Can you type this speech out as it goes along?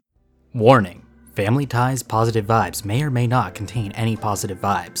Warning: Family Ties Positive Vibes may or may not contain any positive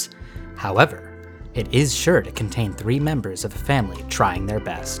vibes. However, it is sure to contain 3 members of a family trying their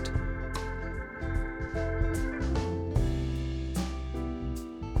best.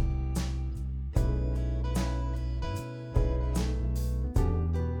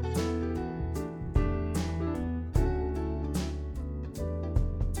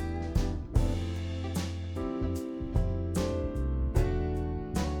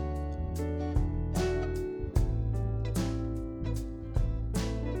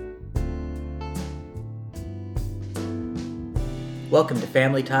 Welcome to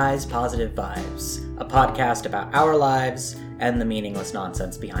Family Ties Positive Vibes, a podcast about our lives and the meaningless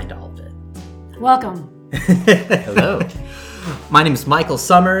nonsense behind all of it. Welcome. Hello. My name is Michael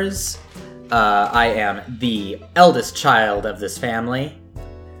Summers. I am the eldest child of this family.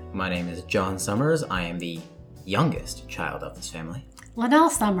 My name is John Summers. I am the youngest child of this family. Linnell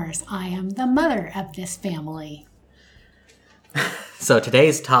Summers. I am the mother of this family. So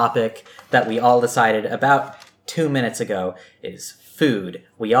today's topic that we all decided about 2 minutes ago is food.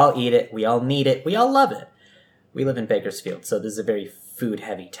 We all eat it, we all need it, we all love it. We live in Bakersfield, so this is a very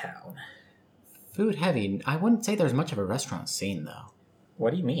food-heavy town. Food heavy. I wouldn't say there's much of a restaurant scene, though.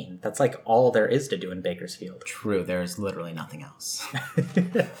 What do you mean? That's like all there is to do in Bakersfield. True, there's literally nothing else.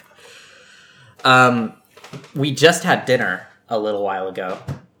 We just had dinner a little while ago.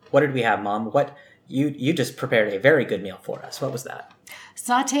 What did we have, Mom? You just prepared a very good meal for us. What was that?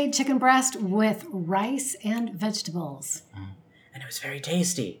 Sauteed chicken breast with rice and vegetables. And it was very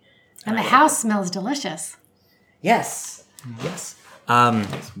tasty. And the house smells delicious. Yes. Yes.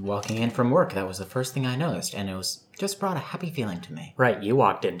 Walking in from work, that was the first thing I noticed, and it was just brought a happy feeling to me. Right, you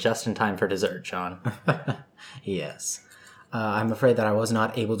walked in just in time for dessert, John. Yes. I'm afraid that I was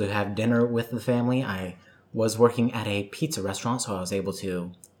not able to have dinner with the family. I was working at a pizza restaurant, so I was able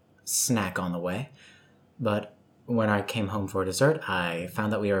to snack on the way. But when I came home for dessert, I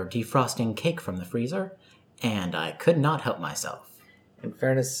found that we were defrosting cake from the freezer, and I could not help myself. In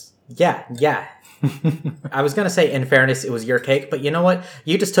fairness, yeah. I was going to say, in fairness, it was your cake, but you know what?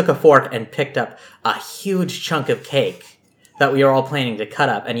 You just took a fork and picked up a huge chunk of cake that we were all planning to cut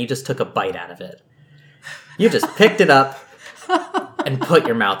up, and you just took a bite out of it. You just picked it up and put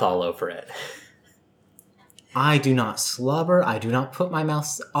your mouth all over it. I do not slobber. I do not put my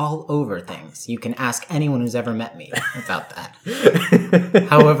mouth all over things. You can ask anyone who's ever met me about that.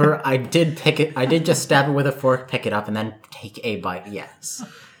 However, I did pick it. I did just stab it with a fork, pick it up, and then take a bite, yes.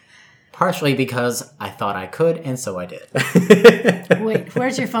 Partially because I thought I could, and so I did. Wait,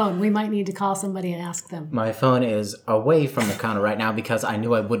 where's your phone? We might need to call somebody and ask them. My phone is away from the counter right now because I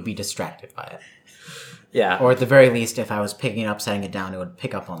knew I would be distracted by it. Yeah. Or at the very least, if I was picking it up, setting it down, it would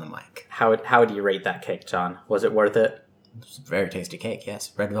pick up on the mic. How would you rate that cake, John? Was it worth it? It's a very tasty cake,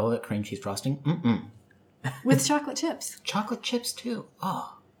 yes. Red velvet, cream cheese frosting. With chocolate chips. Chocolate chips, too.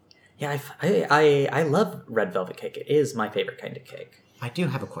 Oh. Yeah, I love red velvet cake. It is my favorite kind of cake. I do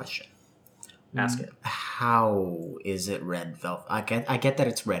have a question. Ask it. How is it red velvet? I get that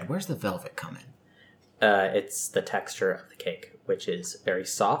it's red. Where's the velvet come in? It's the texture of the cake, which is very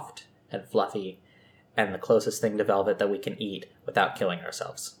soft and fluffy, and the closest thing to velvet that we can eat without killing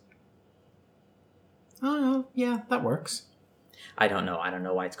ourselves. Oh, yeah, that works. I don't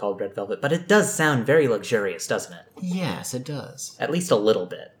know why it's called red velvet, but it does sound very luxurious, doesn't it? Yes, it does. At least a little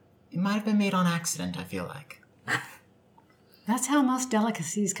bit. It might have been made on accident, I feel like. That's how most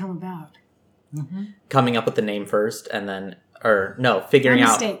delicacies come about. Mm-hmm. Coming up with the name first, and then... figuring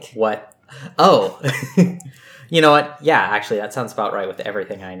out mistake. what... Oh! You know what? Yeah, actually, that sounds about right with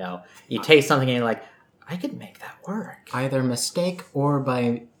everything I know. You taste something and you're like, I could make that work. Either mistake or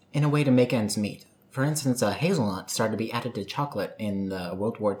in a way to make ends meet. For instance, hazelnut started to be added to chocolate in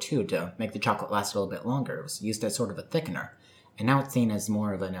World War II to make the chocolate last a little bit longer. It was used as sort of a thickener. And now it's seen as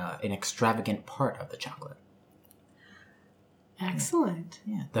more of an extravagant part of the chocolate. Excellent.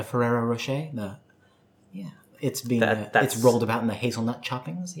 Yeah, the Ferrero Rocher, it's rolled about in the hazelnut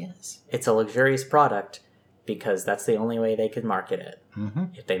choppings, yes. It's a luxurious product because that's the only way they could market it. Mm-hmm.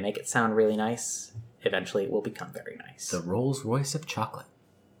 If they make it sound really nice, eventually it will become very nice. The Rolls Royce of chocolate.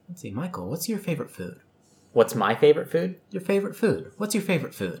 Let's see, Michael, what's your favorite food? What's my favorite food? Your favorite food. What's your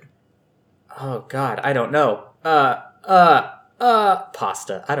favorite food? Oh, God, I don't know.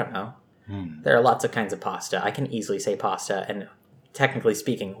 Pasta. I don't know. There are lots of kinds of pasta. I can easily say pasta, and technically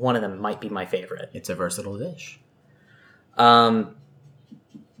speaking, one of them might be my favorite. It's a versatile dish. No,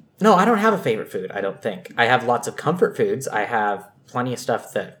 I don't have a favorite food, I don't think. I have lots of comfort foods. I have plenty of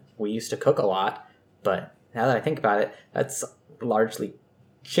stuff that we used to cook a lot, but now that I think about it, that's largely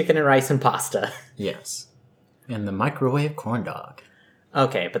chicken and rice and pasta. Yes. And the microwave corn dog.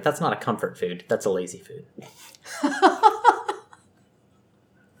 Okay, but that's not a comfort food. That's a lazy food.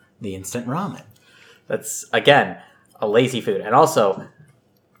 The instant ramen. That's, again, a lazy food. And also,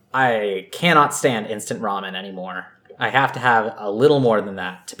 I cannot stand instant ramen anymore. I have to have a little more than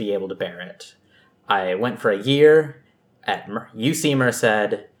that to be able to bear it. I went for a year at UC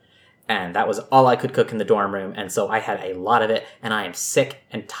Merced, and that was all I could cook in the dorm room, and so I had a lot of it, and I am sick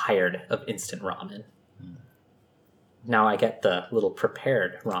and tired of instant ramen. Now I get the little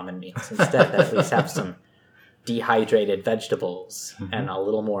prepared ramen meals instead that at least have some dehydrated vegetables and a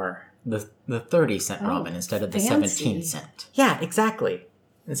little more... The 30-cent ramen instead of the fancy. 17-cent. Yeah, exactly.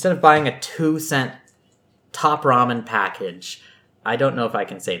 Instead of buying a 2-cent top ramen package, I don't know if I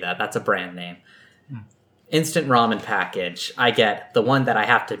can say that. That's a brand name. Instant ramen package. I get the one that I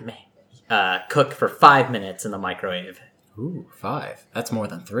have to cook for 5 minutes in the microwave. Ooh, 5. That's more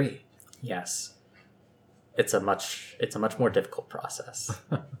than 3. Yes. It's a much more difficult process.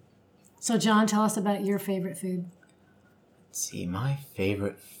 So, John, tell us about your favorite food. Let's see, my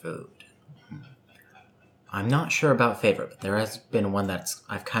favorite food. I'm not sure about favorite, but there has been one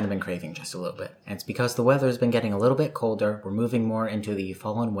I've kind of been craving just a little bit. And it's because the weather has been getting a little bit colder. We're moving more into the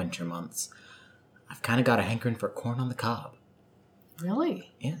fall and winter months. I've kind of got a hankering for corn on the cob.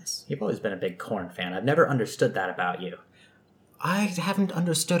 Really? Yes. You've always been a big corn fan. I've never understood that about you. I haven't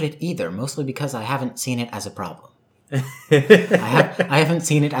understood it either, mostly because I haven't seen it as a problem. I haven't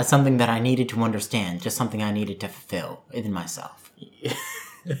seen it as something that I needed to understand, just something I needed to fulfill within myself.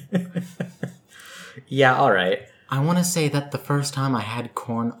 Yeah, all right. I want to say that the first time I had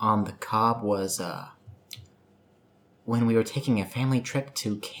corn on the cob was when we were taking a family trip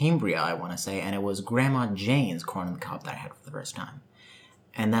to Cambria, I want to say, and it was Grandma Jane's corn on the cob that I had for the first time.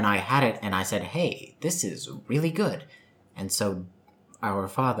 And then I had it, and I said, hey, this is really good. And so our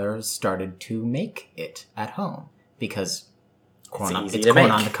father started to make it at home, because corn on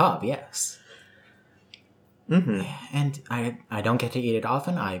the cob, yes. Mm-hmm. And I don't get to eat it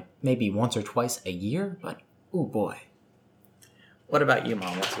often. Maybe once or twice a year, but oh boy. What about you,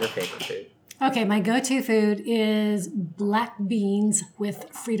 Mom? What's your favorite food? Okay, my go-to food is black beans with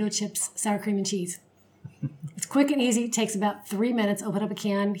Frito chips, sour cream, and cheese. It's quick and easy. It takes about 3 minutes. Open up a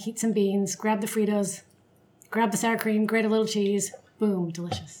can, heat some beans, grab the Fritos, grab the sour cream, grate a little cheese. Boom,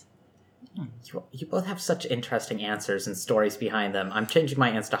 delicious. You both have such interesting answers and stories behind them. I'm changing my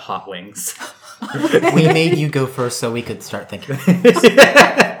answer to hot wings. We made you go first so we could start thinking.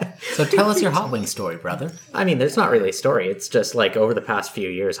 So tell us your hot wing story, brother. I mean, there's not really a story. It's just like over the past few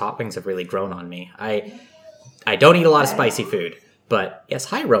years, hot wings have really grown on me. I don't eat a lot of spicy food, but yes,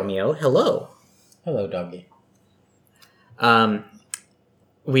 hi Romeo, hello. Hello, doggy.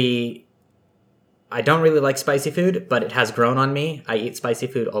 I don't really like spicy food, but it has grown on me. I eat spicy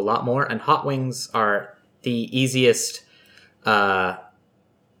food a lot more, and hot wings are the easiest spicy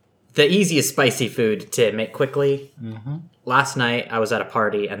food to make quickly. Mm-hmm. Last night, I was at a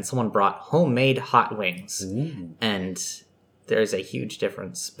party, and someone brought homemade hot wings. Ooh. And there's a huge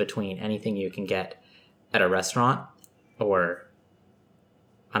difference between anything you can get at a restaurant or,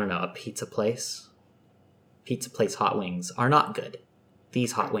 I don't know, a pizza place. Pizza place hot wings are not good.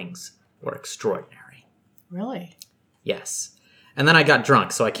 These hot wings were extraordinary. Really? Yes. And then I got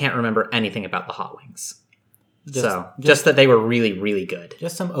drunk, so I can't remember anything about the hot wings. Just that they were really, really good.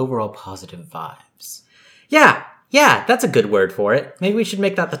 Just some overall positive vibes. Yeah, that's a good word for it. Maybe we should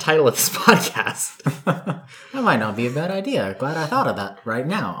make that the title of this podcast. That might not be a bad idea. Glad I thought of that right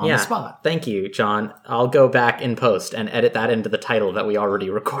now on the spot. Thank you, John. I'll go back in post and edit that into the title that we already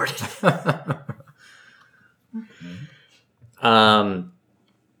recorded.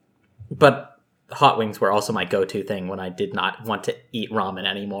 But hot wings were also my go-to thing when I did not want to eat ramen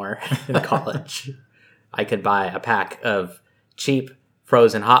anymore in college. I could buy a pack of cheap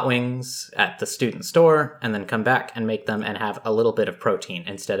frozen hot wings at the student store and then come back and make them and have a little bit of protein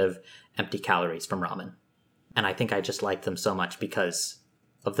instead of empty calories from ramen. And I think I just liked them so much because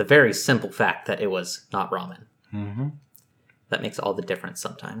of the very simple fact that it was not ramen. Mm-hmm. That makes all the difference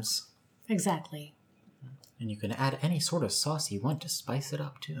sometimes. Exactly. And you can add any sort of sauce you want to spice it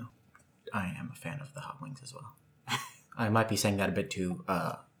up too. I am a fan of the hot wings as well. I might be saying that a bit too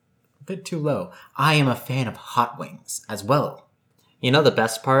low. I am a fan of hot wings as well. You know the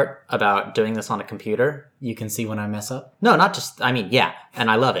best part about doing this on a computer? You can see when I mess up? No, not just, I mean, yeah,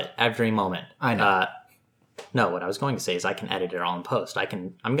 and I love it every moment. I know. No, what I was going to say is I can edit it all in post.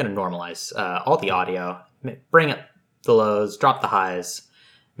 I'm going to normalize all the audio, bring up the lows, drop the highs,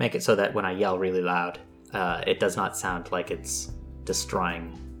 make it so that when I yell really loud, it does not sound like it's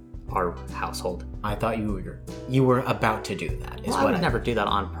destroying our household. I thought you were about to do that. I would never do that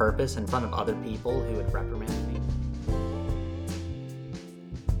on purpose in front of other people who would reprimand me.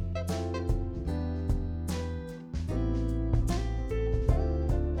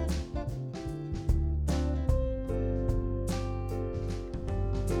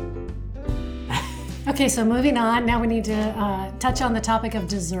 Okay, so moving on. Now we need to touch on the topic of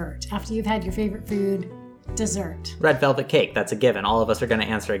dessert. After you've had your favorite food, dessert. Red velvet cake, that's a given. All of us are going to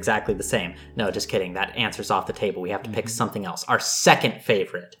answer exactly the same. No, just kidding. That answer's off the table. We have to pick something else. Our second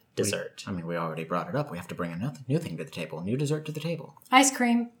favorite dessert. We already brought it up. We have to bring another new thing to the table. New dessert to the table. Ice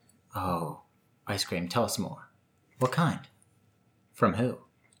cream. Oh, ice cream. Tell us more. What kind? From who?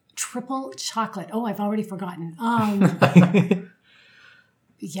 Triple chocolate. Oh, I've already forgotten.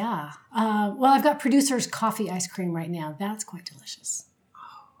 Yeah. Well, I've got Producer's coffee ice cream right now. That's quite delicious.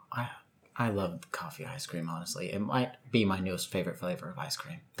 I love coffee ice cream, honestly. It might be my newest favorite flavor of ice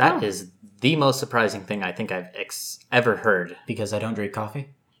cream. That is the most surprising thing I think I've ever heard. Because I don't drink coffee?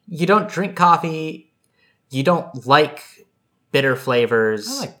 You don't drink coffee. You don't like bitter flavors.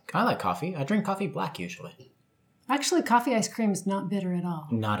 I like coffee. I drink coffee black usually. Actually, coffee ice cream is not bitter at all.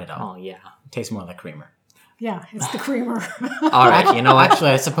 Not at all. Oh, yeah. It tastes more like creamer. Yeah, it's the creamer. All right, you know what? Actually,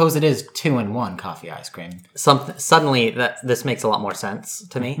 I suppose it is 2-in-1 coffee ice cream. Suddenly, this makes a lot more sense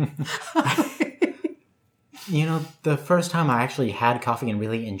to me. You know, the first time I actually had coffee and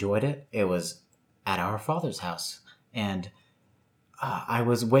really enjoyed it, it was at our father's house. And I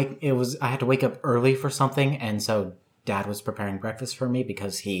had to wake up early for something, and so Dad was preparing breakfast for me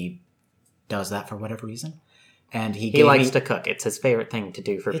because he does that for whatever reason. And he likes to cook. It's his favorite thing to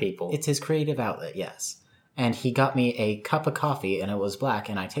do for people. It's his creative outlet, yes. And he got me a cup of coffee, and it was black,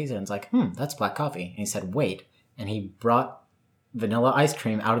 and I tasted it, and it's like, that's black coffee. And he said, wait. And he brought vanilla ice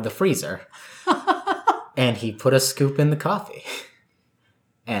cream out of the freezer, and he put a scoop in the coffee.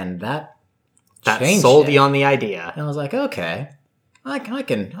 And that changed sold it. you on the idea. And I was like, okay, I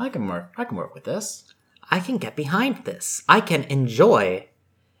can work with this. I can get behind this. I can enjoy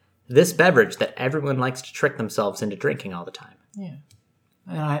this beverage that everyone likes to trick themselves into drinking all the time. Yeah.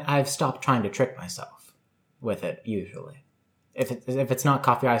 And I've stopped trying to trick myself with it, usually. If it's not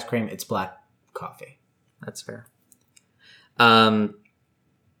coffee ice cream, it's black coffee. That's fair. I'm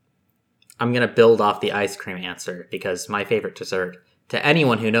going to build off the ice cream answer because my favorite dessert, to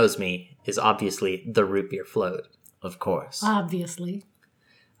anyone who knows me, is obviously the root beer float. Of course. Obviously.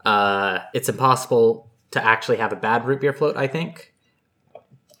 It's impossible to actually have a bad root beer float, I think.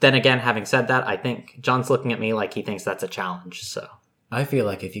 Then again, having said that, I think John's looking at me like he thinks that's a challenge, so. I feel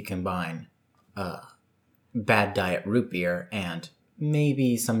like if you combine bad diet root beer and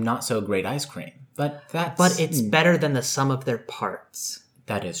maybe some not so great ice cream, but it's better than the sum of their parts.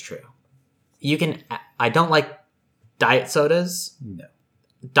 That is true. I don't like diet sodas. No.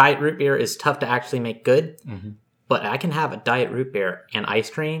 Diet root beer is tough to actually make good, but I can have a diet root beer and ice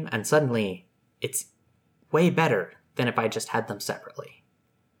cream, and suddenly it's way better than if I just had them separately.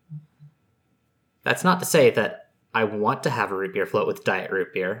 That's not to say that I want to have a root beer float with diet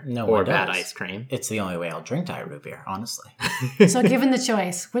root beer or bad ice cream. It's the only way I'll drink diet root beer, honestly. So given the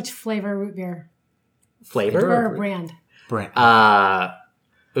choice, which flavor root beer? Flavor? Or brand? Brand.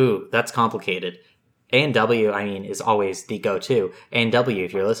 Ooh, that's complicated. A&W, is always the go-to. A&W,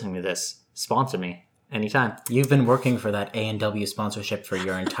 if you're listening to this, sponsor me anytime. You've been working for that A&W sponsorship for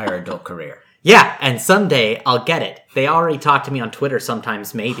your entire adult career. Yeah, and someday I'll get it. They already talk to me on Twitter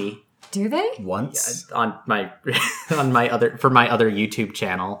sometimes, maybe. Do they? Once? On my other YouTube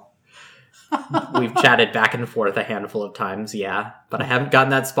channel. We've chatted back and forth a handful of times, yeah. But I haven't gotten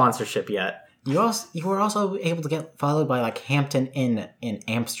that sponsorship yet. You were also able to get followed by like Hampton Inn in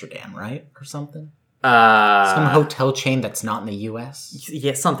Amsterdam, right? Or something? Some hotel chain that's not in the US?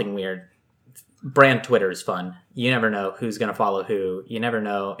 Yeah, something weird. Brand Twitter is fun. You never know who's going to follow who. You never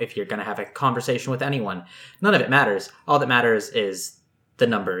know if you're going to have a conversation with anyone. None of it matters. All that matters is the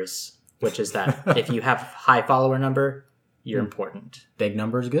numbers, which is that if you have high follower number, you're important. Big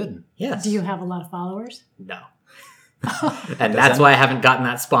number is good. Yes. Do you have a lot of followers? No. And that's why I haven't gotten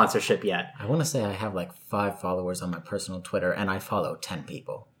that sponsorship yet. I want to say I have like 5 followers on my personal Twitter, and I follow 10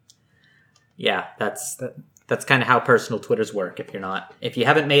 people. Yeah, that's kind of how personal Twitters work. If you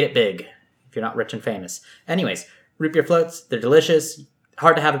haven't made it big, if you're not rich and famous. Anyways, root beer floats, they're delicious.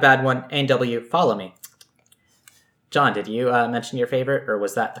 Hard to have a bad one. A&W, follow me. John, did you mention your favorite, or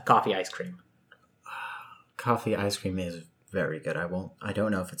was that the coffee ice cream? Coffee ice cream is very good. I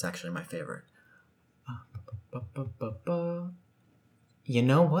don't know if it's actually my favorite. You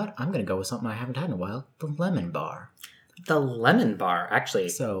know what? I'm going to go with something I haven't had in a while. The lemon bar. The lemon bar, actually.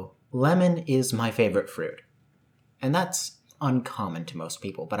 So, lemon is my favorite fruit. And that's uncommon to most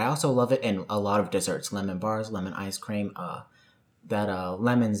people. But I also love it in a lot of desserts. Lemon bars, lemon ice cream,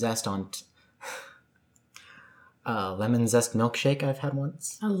 lemon zest on... lemon zest milkshake I've had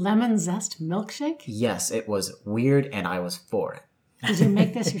once. A lemon zest milkshake? Yes, it was weird and I was for it. Did you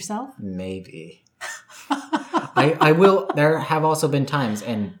make this yourself? Maybe. I will. There have also been times,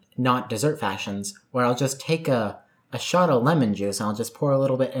 and not dessert fashions, where I'll just take a shot of lemon juice and I'll just pour a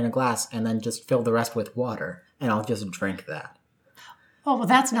little bit in a glass and then just fill the rest with water and I'll just drink that. Oh, well,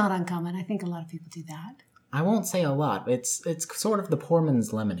 that's not uncommon. I think a lot of people do that. I won't say a lot. It's sort of the poor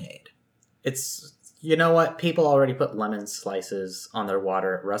man's lemonade. It's, you know what? People already put lemon slices on their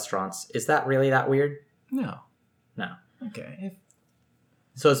water at restaurants. Is that really that weird? No. No. Okay.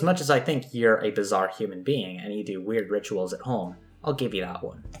 So as much as I think you're a bizarre human being and you do weird rituals at home, I'll give you that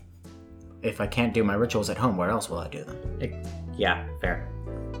one. If I can't do my rituals at home, where else will I do them? Yeah, fair.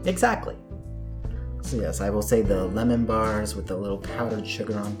 Exactly. So yes, I will say the lemon bars with the little powdered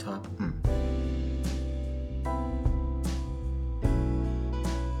sugar on top.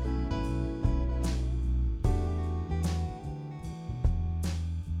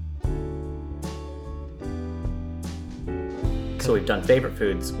 So we've done favorite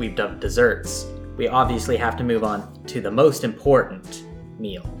foods, we've done desserts. We obviously have to move on to the most important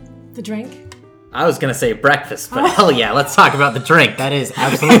meal. The drink? I was going to say breakfast, but hell yeah, let's talk about the drink. That is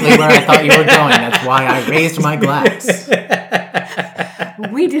absolutely where I thought you were going. That's why I raised my glass.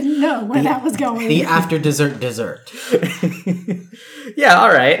 We didn't know where that was going. The after dessert. Yeah, all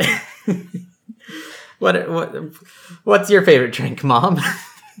right. What's your favorite drink, Mom?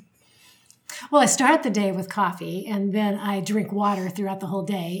 Well, I start the day with coffee, and then I drink water throughout the whole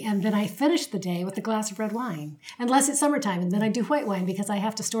day, and then I finish the day with a glass of red wine. Unless it's summertime, and then I do white wine because I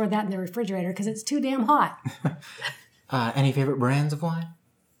have to store that in the refrigerator because it's too damn hot. Any favorite brands of wine?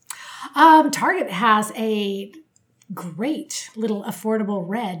 Target has a great little affordable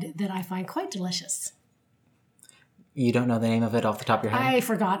red that I find quite delicious. You don't know the name of it off the top of your head? I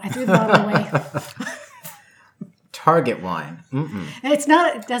forgot. I threw the bottle away. Target wine. It's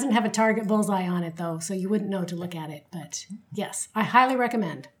not. It doesn't have a Target bullseye on it, though, so you wouldn't know to look at it. But yes, I highly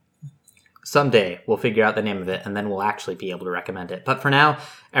recommend. Someday we'll figure out the name of it, and then we'll actually be able to recommend it. But for now,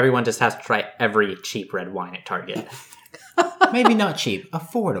 everyone just has to try every cheap red wine at Target. Maybe not cheap.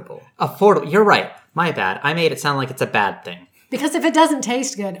 Affordable. Affordable. You're right. My bad. I made it sound like it's a bad thing. Because if it doesn't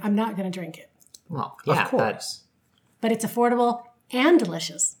taste good, I'm not going to drink it. Well, yeah, of course. But it's affordable and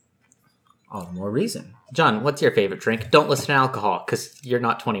delicious. All the more reason. John, what's your favorite drink? Don't listen to alcohol, because you're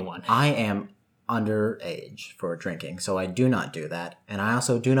not 21. I am underage for drinking, so I do not do that. And I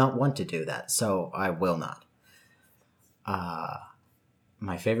also do not want to do that, so I will not.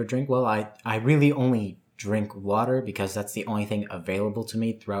 My favorite drink? Well, I really only drink water because that's the only thing available to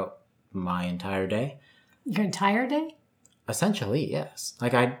me throughout my entire day. Your entire day? Essentially, yes.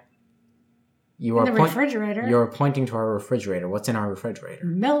 Like refrigerator. You're pointing to our refrigerator. What's in our refrigerator?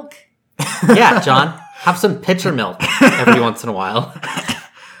 Milk. Yeah, John. Have some pitcher milk every once in a while.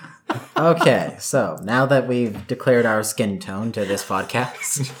 Okay, so now that we've declared our skin tone to this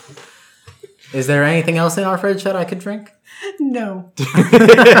podcast, is there anything else in our fridge that I could drink? No.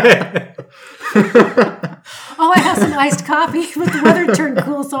 Oh, I have some iced coffee, but the weather turned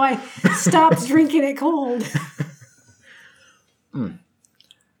cool, so I stopped drinking it cold.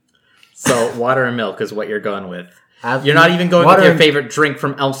 So water and milk is what you're going with. I've- You're not even going water with your and- favorite drink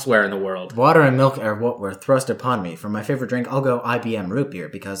from elsewhere in the world. Water and milk are what were thrust upon me. For my favorite drink, I'll go IBM root beer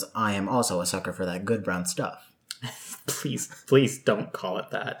because I am also a sucker for that good brown stuff. Please don't call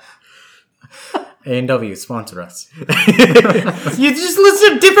it that. A&W, sponsor us. You just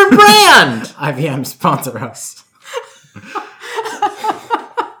listed a different brand! IBM, sponsor us.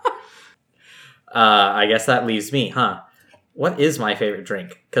 I guess that leaves me, huh? What is my favorite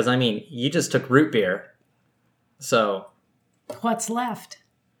drink? Because, I mean, you just took root beer. So, What's left?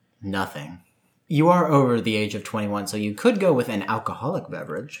 Nothing. You are over the age of 21, so you could go with an alcoholic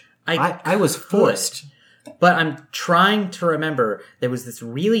beverage. I was forced. But I'm trying to remember. There was this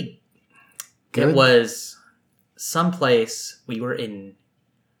really... Good? It was someplace we were in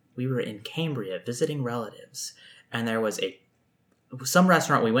Cambria visiting relatives, and there was some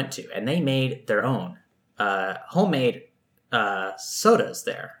restaurant we went to, and they made their own homemade sodas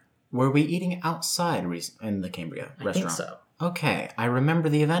there. Were we eating outside in the Cambria restaurant? I think so. Okay, I remember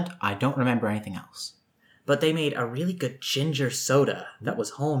the event. I don't remember anything else. But they made a really good ginger soda that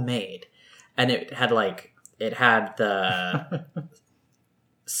was homemade, and it had the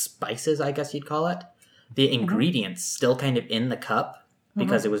spices, I guess you'd call it. The ingredients still kind of in the cup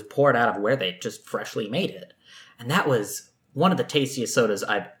because it was poured out of where they just freshly made it. And that was one of the tastiest sodas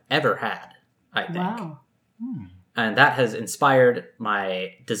I've ever had, I think. Wow. And that has inspired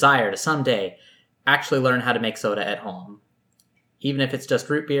my desire to someday actually learn how to make soda at home. Even if it's just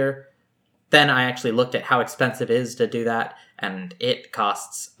root beer. Then I actually looked at how expensive it is to do that, and it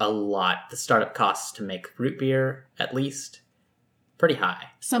costs a lot. The startup costs to make root beer, at least, pretty high.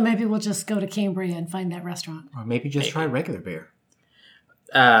 So maybe we'll just go to Cambria and find that restaurant. Or maybe just try regular beer.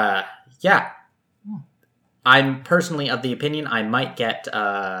 Yeah. I'm personally of the opinion I might get,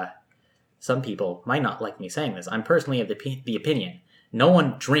 some people might not like me saying this. I'm personally of the opinion no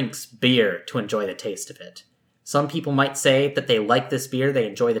one drinks beer to enjoy the taste of it. Some people might say that they like this beer, they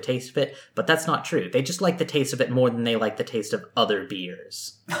enjoy the taste of it, but that's not true. They just like the taste of it more than they like the taste of other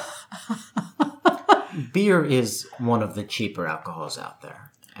beers. Beer is one of the cheaper alcohols out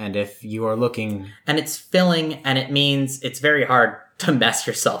there. And if you are looking... And it's filling, and it means it's very hard to mess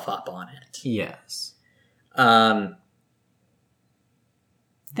yourself up on it. Yes. That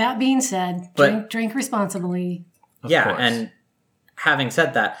being said, drink responsibly. Of yeah, course. and having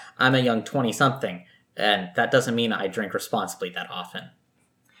said that, I'm a young 20-something, and that doesn't mean I drink responsibly that often.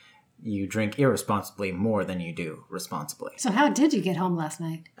 You drink irresponsibly more than you do responsibly. So how did you get home last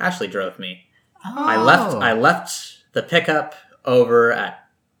night? Ashley drove me. Oh. I left the pickup over at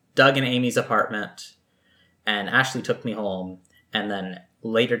Doug and Amy's apartment, and Ashley took me home, and then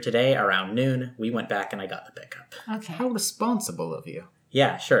later today, around noon, we went back and I got the pickup. Okay. How responsible of you.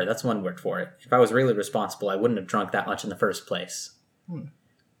 Yeah, sure, that's one word for it. If I was really responsible, I wouldn't have drunk that much in the first place.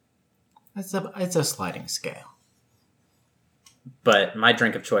 It's a sliding scale. But my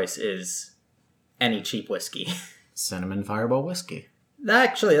drink of choice is any cheap whiskey. Cinnamon Fireball whiskey.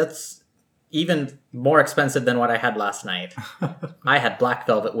 Actually, that's even more expensive than what I had last night. I had Black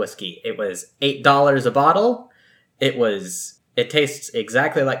Velvet whiskey. It was $8 a bottle. It tastes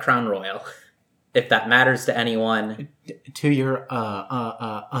exactly like Crown Royal. If that matters to anyone. To your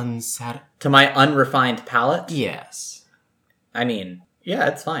To my unrefined palate? Yes. I mean, yeah,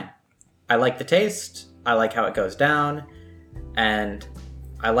 it's fine. I like the taste. I like how it goes down. And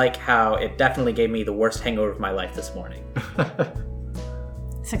I like how it definitely gave me the worst hangover of my life this morning.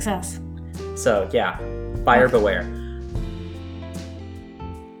 Success. So, yeah. Buyer beware.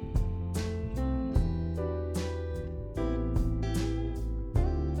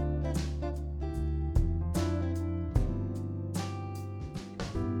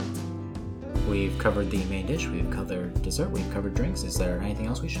 We've covered the main dish, we've covered dessert, we've covered drinks. Is there anything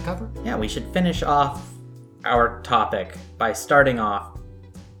else we should cover? Yeah, we should finish off our topic by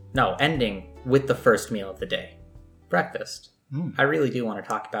ending with the first meal of the day. Breakfast. I really do want to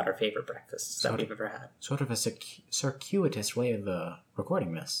talk about our favorite breakfasts that we've ever had. Sort of a circuitous way of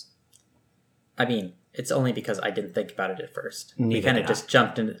recording this. I mean, it's only because I didn't think about it at first. Neither We kind of did just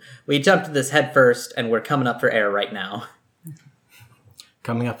jumped into this head first, and we're coming up for air right now.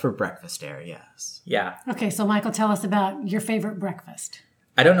 Coming up for breakfast air, yes. Yeah. Okay, so Michael, tell us about your favorite breakfast.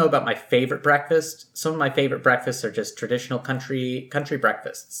 I don't know about my favorite breakfast. Some of my favorite breakfasts are just traditional country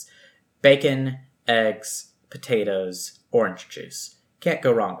breakfasts. Bacon, eggs, potatoes, orange juice. Can't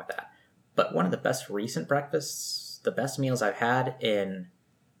go wrong with that. But one of the best recent breakfasts, the best meals I've had in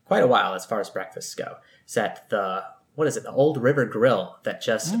quite a while as far as breakfasts go, is at the Old River Grill that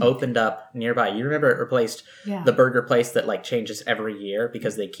just opened up nearby. You remember it replaced the burger place that like changes every year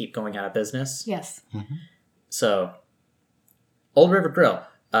because they keep going out of business? Yes. Mm-hmm. So, Old River Grill,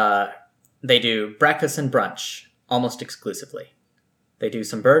 they do breakfast and brunch almost exclusively. They do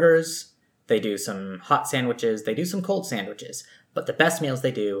some burgers, they do some hot sandwiches, they do some cold sandwiches, but the best meals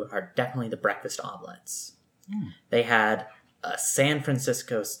they do are definitely the breakfast omelets. They had a San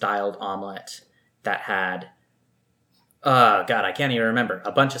Francisco-styled omelet that had, oh god, I can't even remember,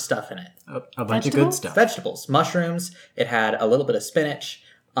 a bunch of stuff in it. A bunch of good stuff. Vegetables, mushrooms, it had a little bit of spinach,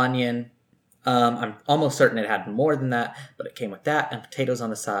 onion, I'm almost certain it had more than that, but it came with that and potatoes on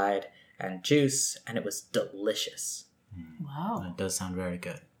the side and juice, and it was delicious. Wow. That does sound very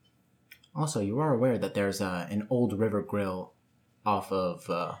good. Also, you are aware that there's an Old River Grill off of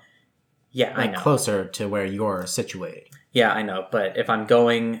I know. closer to where you're situated. Yeah, I know. But if I'm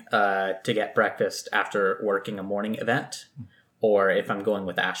going to get breakfast after working a morning event, or if I'm going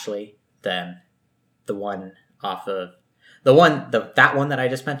with Ashley, then that one that I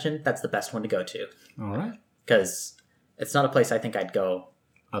just mentioned, that's the best one to go to. All right. Because it's not a place I think I'd go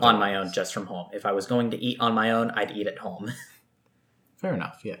on my own just from home. If I was going to eat on my own, I'd eat at home. Fair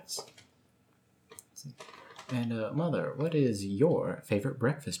enough, yes. And, Mother, what is your favorite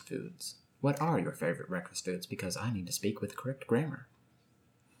breakfast foods? What are your favorite breakfast foods? Because I need to speak with correct grammar.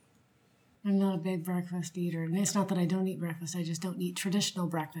 I'm not a big breakfast eater. And it's not that I don't eat breakfast. I just don't eat traditional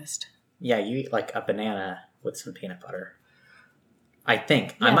breakfast. Yeah, you eat like a banana with some peanut butter. I think.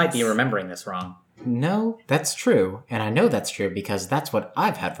 Yes. I might be remembering this wrong. No, that's true. And I know that's true because that's what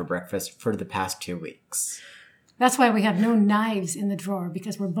I've had for breakfast for the past 2 weeks. That's why we have no knives in the drawer,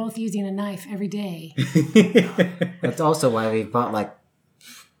 because we're both using a knife every day. That's also why we bought,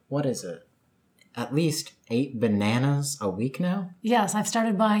 what is it? at least 8 bananas a week now. Yes, I've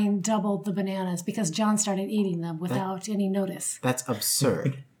started buying double the bananas because John started eating them without any notice. That's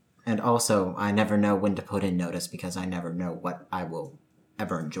absurd. And also, I never know when to put in notice because I never know what I will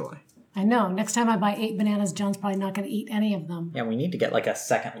ever enjoy. I know. Next time I buy 8 bananas, John's probably not going to eat any of them. Yeah, we need to get like a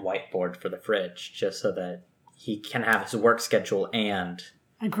second whiteboard for the fridge just so that he can have his work schedule and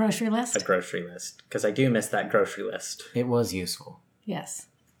A grocery list? a grocery list. Because I do miss that grocery list. It was useful. Yes.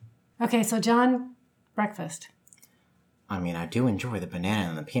 Okay, so John, breakfast. I mean, I do enjoy the banana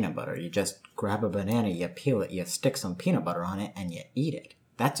and the peanut butter. You just grab a banana, you peel it, you stick some peanut butter on it, and you eat it.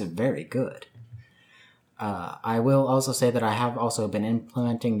 That's very good. I will also say that I have also been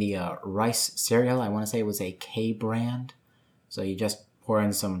implementing the rice cereal. I want to say it was a K brand. So you just pour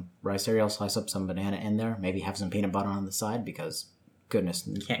in some rice cereal, slice up some banana in there, maybe have some peanut butter on the side because, goodness,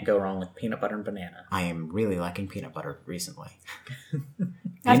 You can't go wrong with peanut butter and banana. I am really liking peanut butter recently.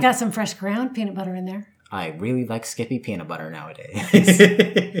 I've got some fresh ground peanut butter in there. I really like Skippy peanut butter nowadays.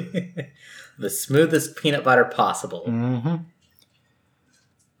 The smoothest peanut butter possible. Mm-hmm.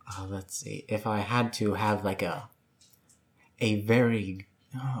 Let's see. If I had to have like a very...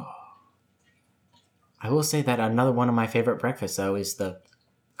 I will say that another one of my favorite breakfasts, though, is the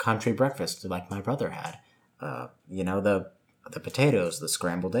country breakfast like my brother had. The potatoes, the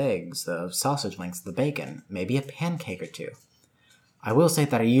scrambled eggs, the sausage links, the bacon, maybe a pancake or two. I will say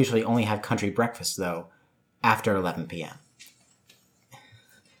that I usually only have country breakfast, though, after 11 p.m.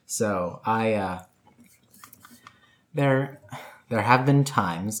 So, there have been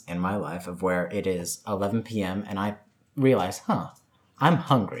times in my life of where it is 11 p.m. and I realize, I'm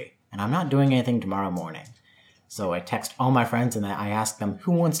hungry and I'm not doing anything tomorrow morning. So I text all my friends and I ask them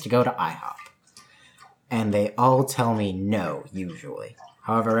who wants to go to IHOP. And they all tell me no, usually.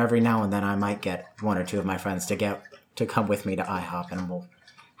 However, every now and then I might get one or two of my friends to come with me to IHOP and we'll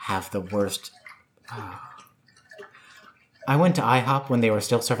have the worst... I went to IHOP when they were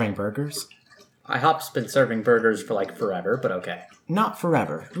still serving burgers. IHOP's been serving burgers for like forever, but okay. Not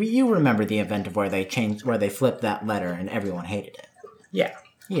forever. You remember the event of where they flipped that letter and everyone hated it. Yeah.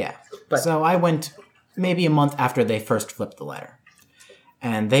 Yeah. But- So I went maybe a month after they first flipped the letter.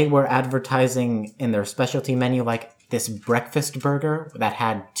 And they were advertising in their specialty menu like this breakfast burger that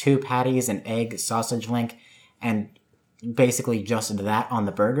had 2 patties, an egg, sausage link, and basically just that on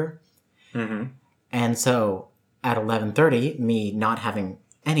the burger. Mm-hmm. And so at 11:30, me not having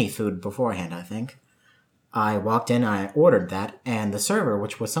any food beforehand, I think, I walked in, I ordered that, and the server,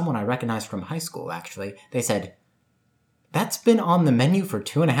 which was someone I recognized from high school, actually, they said, "That's been on the menu for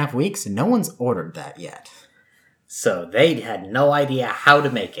 2.5 weeks, and no one's ordered that yet." So they had no idea how to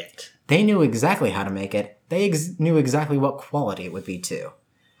make it. They knew exactly how to make it. They knew exactly what quality it would be, too.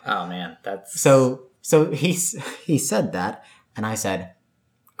 Oh, man, that's... So he said that, and I said,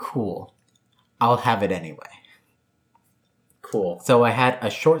 "Cool. I'll have it anyway." Cool. So I had a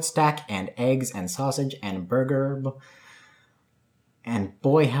short stack and eggs and sausage and burger. And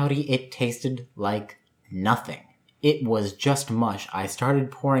boy howdy, it tasted like nothing. It was just mush. I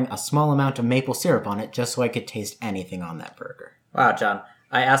started pouring a small amount of maple syrup on it just so I could taste anything on that burger. Wow, John.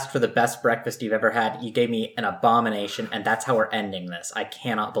 I asked for the best breakfast you've ever had. You gave me an abomination, and that's how we're ending this. I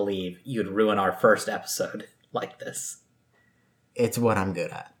cannot believe you'd ruin our first episode like this. It's what I'm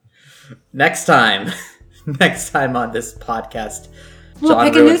good at. Next time on this podcast, We'll John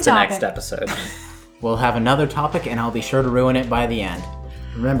pick a new ruins the topic. next episode. We'll have another topic, and I'll be sure to ruin it by the end.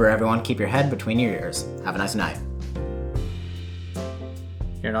 Remember, everyone, keep your head between your ears. Have a nice night.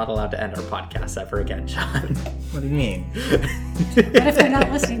 You're not allowed to end our podcast ever again, John. What do you mean? What if they're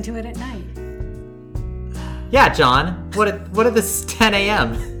not listening to it at night? Yeah, John. What if this is 10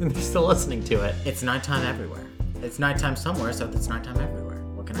 a.m. and they're still listening to it? It's nighttime everywhere. It's nighttime somewhere, so it's nighttime everywhere.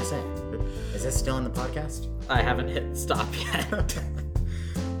 What can I say? Is this still in the podcast? I haven't hit stop yet.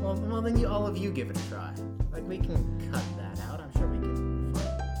 Well, then all of you give it a try. Like, we can cut that out. I'm sure we can.